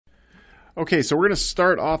Okay, so we're going to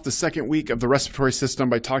start off the second week of the respiratory system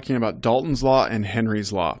by talking about Dalton's law and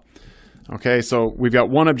Henry's law. Okay, so we've got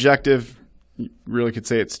one objective. You really could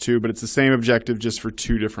say it's two, but it's the same objective just for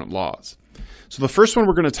two different laws. So the first one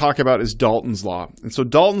we're going to talk about is Dalton's law. And so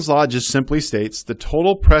Dalton's law just simply states the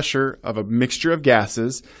total pressure of a mixture of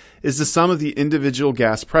gases is the sum of the individual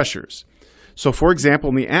gas pressures. So for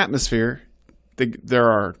example, in the atmosphere,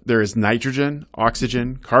 there is nitrogen,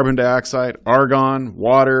 oxygen, carbon dioxide, argon,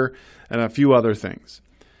 water, and a few other things.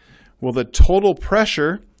 Well, the total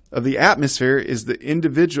pressure of the atmosphere is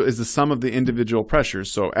the sum of the individual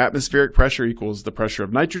pressures. So atmospheric pressure equals the pressure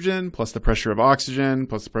of nitrogen plus the pressure of oxygen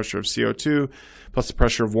plus the pressure of CO2 plus the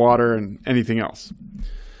pressure of water and anything else.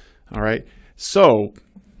 All right. So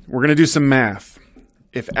we're going to do some math.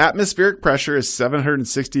 If atmospheric pressure is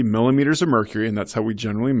 760 millimeters of mercury, and that's how we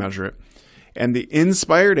generally measure it, and the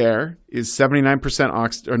inspired air is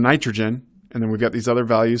 79% nitrogen, and then we've got these other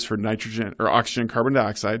values for nitrogen or oxygen, carbon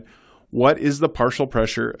dioxide, what is the partial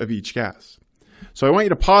pressure of each gas? So I want you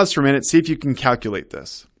to pause for a minute, see if you can calculate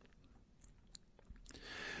this.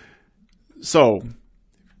 So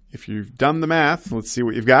if you've done the math, let's see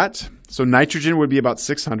what you've got. So nitrogen would be about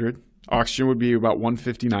 600, oxygen would be about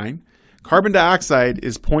 159, carbon dioxide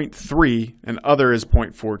is 0.3, and other is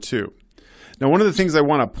 0.42. Now, one of the things I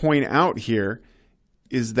want to point out here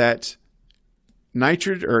is that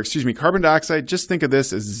carbon dioxide, just think of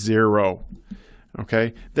this as zero.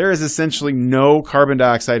 Okay, there is essentially no carbon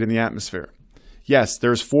dioxide in the atmosphere. Yes,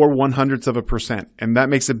 there's 0.04%, and that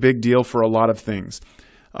makes a big deal for a lot of things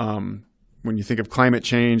when you think of climate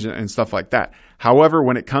change and stuff like that. However,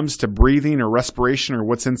 when it comes to breathing or respiration or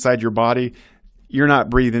what's inside your body, you're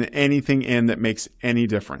not breathing anything in that makes any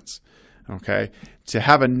difference. Okay, to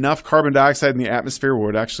have enough carbon dioxide in the atmosphere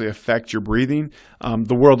would actually affect your breathing.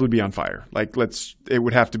 The world would be on fire. It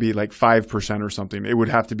would have to be like 5% or something. It would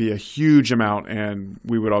have to be a huge amount, and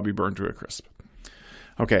we would all be burned to a crisp.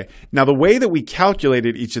 Okay, now the way that we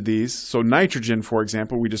calculated each of these, so nitrogen, for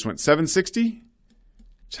example, we just went 760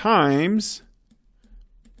 times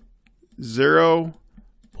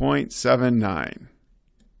 0.79.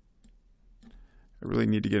 I really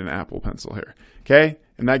need to get an Apple pencil here. Okay,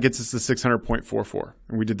 and that gets us to 600.44.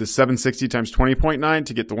 And we did the 760 times 20.9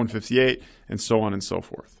 to get the 158, and so on and so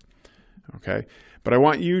forth. Okay, but I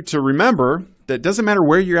want you to remember that it doesn't matter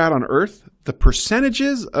where you're at on Earth, the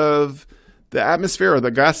percentages of the atmosphere or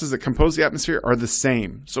the gases that compose the atmosphere are the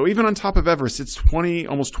same. So even on top of Everest, it's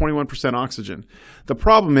almost 21% oxygen. The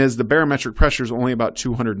problem is the barometric pressure is only about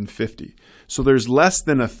 250. So there's less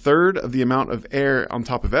than a third of the amount of air on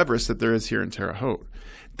top of Everest that there is here in Terre Haute.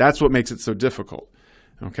 That's what makes it so difficult.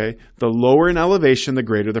 Okay, the lower in elevation, the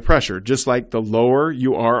greater the pressure. Just like the lower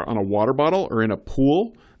you are on a water bottle or in a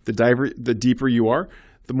pool, the deeper you are,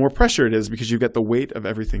 the more pressure it is because you've got the weight of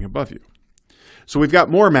everything above you. So we've got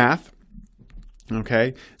more math.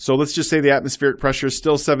 Okay, so let's just say the atmospheric pressure is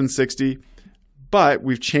still 760, but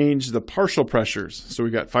we've changed the partial pressures. So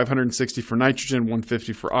we've got 560 for nitrogen,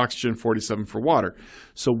 150 for oxygen, 47 for water.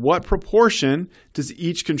 So what proportion does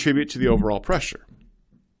each contribute to the overall pressure?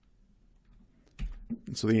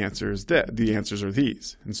 And so the answer is that the answers are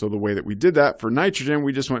these. And so the way that we did that for nitrogen,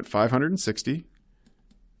 we just went 560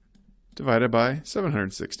 divided by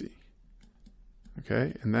 760.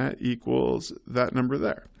 Okay, and that equals that number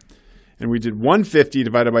there. And we did 150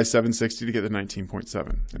 divided by 760 to get the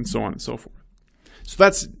 19.7, and so on and so forth. So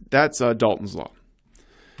that's Dalton's law.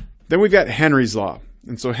 Then we've got Henry's law.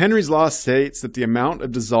 And so Henry's law states that the amount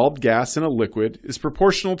of dissolved gas in a liquid is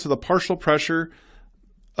proportional to the partial pressure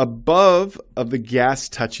above of the gas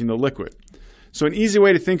touching the liquid. So an easy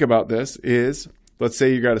way to think about this is, let's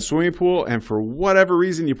say you got a swimming pool and for whatever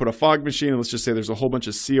reason you put a fog machine, and let's just say there's a whole bunch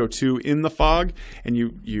of CO2 in the fog, and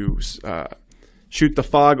you shoot the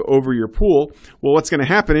fog over your pool. Well, what's going to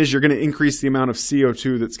happen is you're going to increase the amount of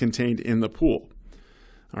CO2 that's contained in the pool.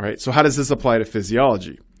 All right, so how does this apply to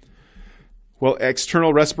physiology? Well,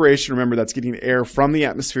 external respiration, remember that's getting air from the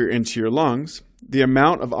atmosphere into your lungs. The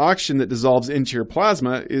amount of oxygen that dissolves into your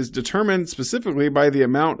plasma is determined specifically by the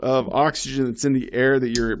amount of oxygen that's in the air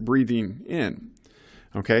that you're breathing in.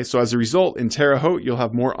 Okay, so as a result, in Terre Haute, you'll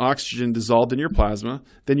have more oxygen dissolved in your plasma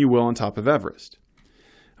than you will on top of Everest.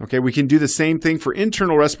 Okay, we can do the same thing for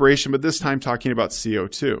internal respiration, but this time talking about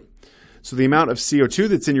CO2. So the amount of CO2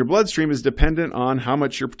 that's in your bloodstream is dependent on how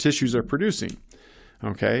much your tissues are producing.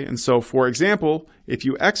 Okay, and so for example, if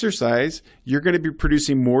you exercise, you're going to be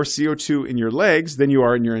producing more CO2 in your legs than you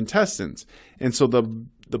are in your intestines. And so the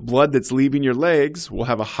blood that's leaving your legs will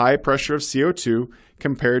have a high pressure of CO2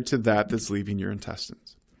 compared to that that's leaving your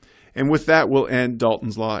intestines. And with that, we'll end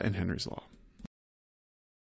Dalton's law and Henry's law.